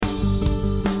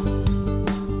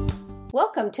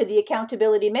Welcome to the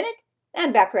Accountability Minute.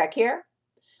 Ann Bachrach here.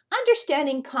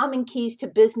 Understanding common keys to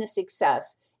business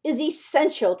success is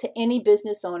essential to any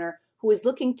business owner who is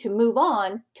looking to move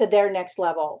on to their next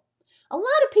level. A lot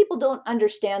of people don't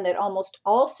understand that almost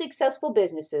all successful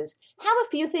businesses have a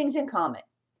few things in common.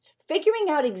 Figuring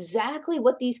out exactly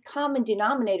what these common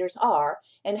denominators are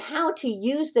and how to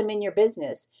use them in your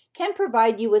business can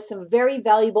provide you with some very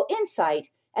valuable insight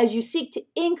as you seek to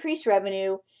increase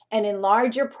revenue and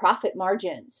enlarge your profit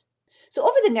margins. So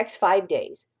over the next 5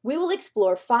 days, we will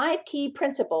explore 5 key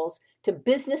principles to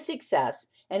business success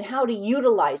and how to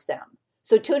utilize them.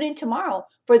 So tune in tomorrow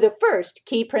for the first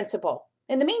key principle.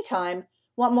 In the meantime,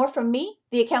 want more from me,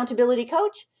 the Accountability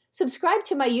Coach? Subscribe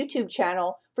to my YouTube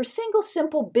channel for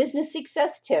simple business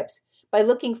success tips by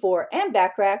looking for Ann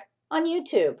Bachrach on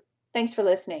YouTube. Thanks for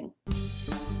listening.